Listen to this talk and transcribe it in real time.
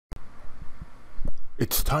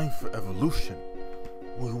It's time for evolution.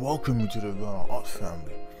 We welcome you to the Ogono art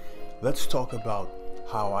family. Let's talk about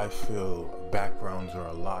how I feel backgrounds are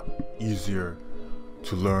a lot easier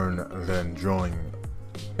to learn than drawing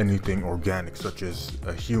anything organic, such as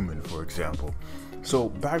a human, for example. So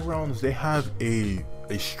backgrounds, they have a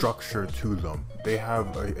structure to them. They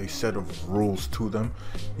have a set of rules to them.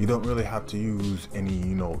 You don't really have to use any,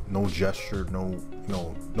 no gesture,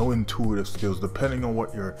 no intuitive skills, depending on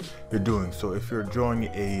what you're doing. So if you're drawing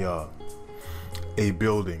a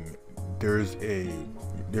building, there's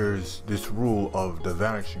this rule of the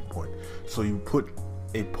vanishing point. So you put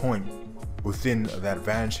a point within that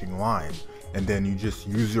vanishing line, and then you just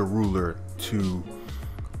use your ruler to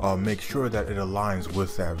make sure that it aligns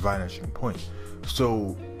with that vanishing point.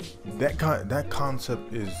 So that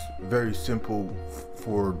concept is very simple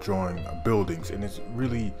for drawing buildings, and it's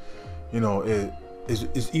really,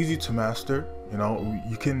 it's easy to master.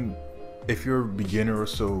 You can, if you're a beginner or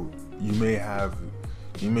so, you may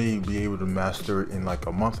be able to master it in like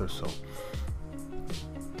a month or so.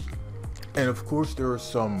 And of course, there are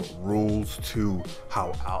some rules to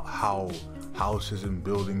how houses and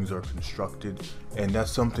buildings are constructed, and that's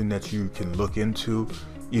something that you can look into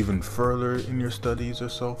even further in your studies or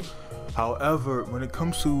so. However, when it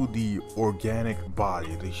comes to the organic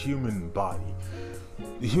body, the human body,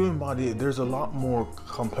 there's a lot more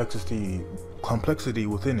complexity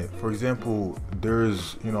within it. For example,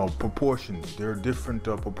 there's proportions. There are different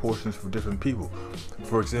proportions for different people.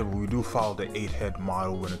 For example, we do follow the 8-head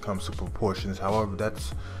model when it comes to proportions. However,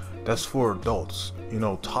 that's for adults.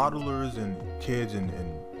 Toddlers and kids and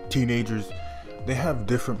teenagers, they have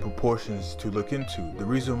different proportions to look into. The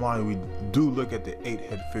reason why we do look at the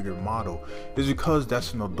 8-head figure model is because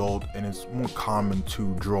that's an adult, and it's more common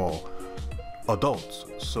to draw adults.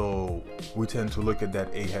 So we tend to look at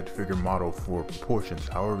that 8-head figure model for proportions.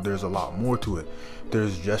 However, there's a lot more to it.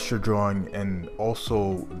 There's gesture drawing, and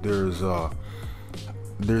also there's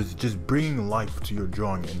just bringing life to your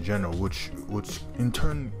drawing in general, which in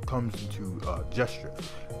turn comes into gesture.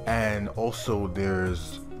 And also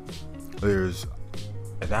there's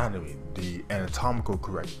anatomy, the anatomical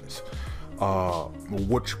correctness,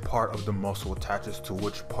 which part of the muscle attaches to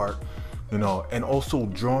which part, and also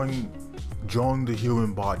drawing the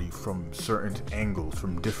human body from certain angles,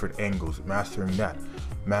 from different angles, mastering that,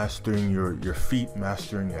 mastering your feet,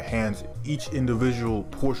 mastering your hands, each individual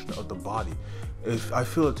portion of the body. I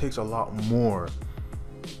feel it takes a lot more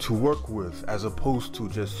to work with as opposed to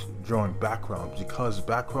just drawing backgrounds, because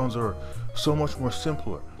backgrounds are so much more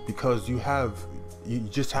simpler, because you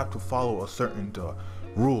just have to follow a certain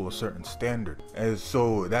rule, a certain standard. And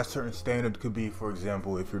so that certain standard could be, for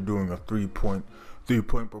example, if you're doing a three-point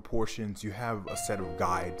proportions, you have a set of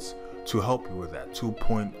guides to help you with that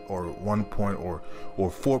 2-point or 1-point or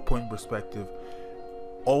 4-point perspective.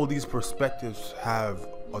 All these perspectives have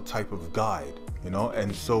a type of guide,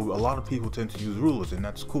 and so a lot of people tend to use rulers, and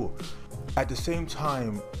that's cool. At the same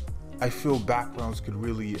time, I feel backgrounds could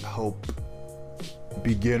really help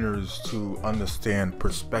beginners to understand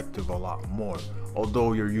perspective a lot more,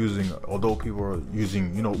 although people are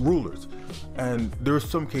using rulers. And there are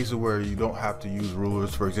some cases where you don't have to use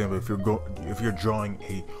rulers. For example, if you're drawing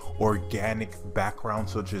a organic background,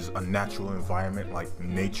 such as a natural environment like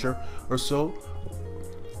nature or so.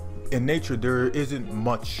 In nature, there isn't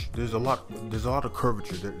much. There's a lot of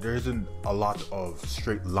curvature. There isn't a lot of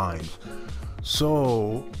straight lines.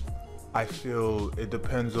 So I feel it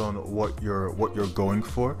depends on what you're going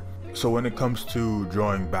for. So when it comes to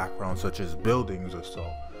drawing backgrounds such as buildings or so,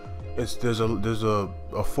 there's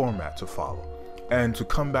a format to follow. And to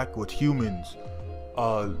come back with humans,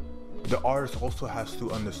 the artist also has to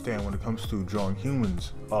understand, when it comes to drawing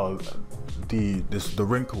humans, the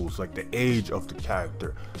wrinkles, like the age of the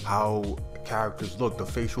character, how characters look, the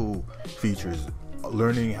facial features,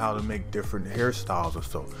 learning how to make different hairstyles or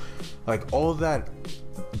so. Like, all that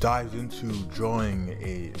dives into drawing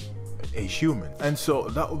a human. And so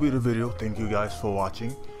that will be the video. Thank you guys for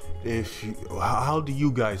watching. How do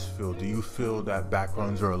you guys feel? Do you feel that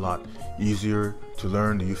backgrounds are a lot easier to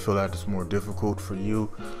learn? Do you feel that it's more difficult for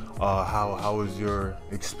you? How is your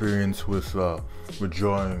experience with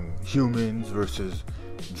drawing humans versus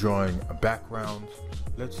drawing backgrounds?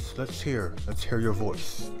 Let's hear your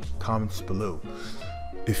voice. Comments below.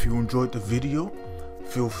 If you enjoyed the video,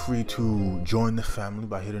 feel free to join the family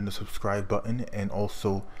by hitting the subscribe button and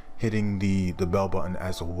also hitting the bell button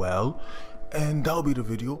as well. And that'll be the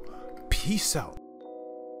video. Peace out.